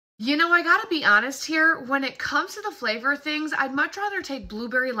You know, I gotta be honest here. When it comes to the flavor of things, I'd much rather take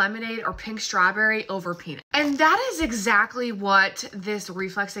blueberry lemonade or pink strawberry over peanut. And that is exactly what this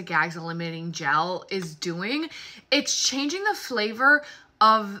Reflex of Gags Eliminating Gel is doing. It's changing the flavor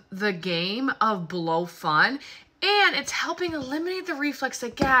of the game of Blow Fun, and it's helping eliminate the reflex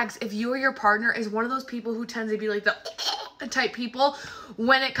of gags if you or your partner is one of those people who tends to be like the type people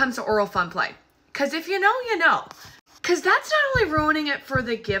when it comes to oral fun play. Because if you know, you know. Because that's not only ruining it for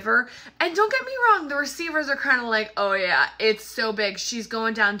the giver, and don't get me wrong, the receivers are kind of like, oh yeah, it's so big, she's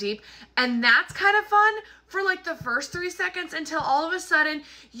going down deep. And that's kind of fun for like the first 3 seconds until all of a sudden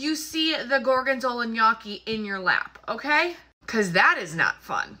you see the gorgonzola gnocchi in your lap, okay? Because that is not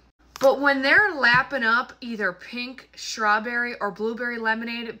fun. But when they're lapping up either pink strawberry or blueberry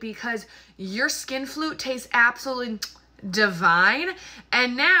lemonade because your skin flute tastes absolutely divine,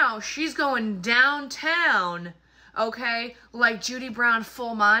 and now she's going downtown, okay, like Judy Brown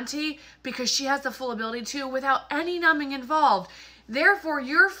Full Monty, because she has the full ability to without any numbing involved. Therefore,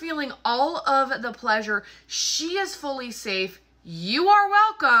 you're feeling all of the pleasure. She is fully safe. You are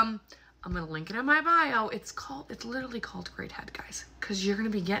welcome. I'm going to link it in my bio. It's literally called Great Head, guys, because you're going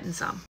to be getting some.